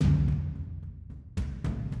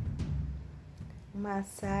uma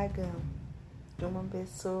saga de uma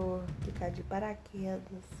pessoa que cai de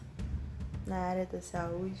paraquedas na área da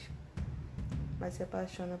saúde, mas se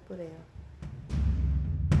apaixona por ela.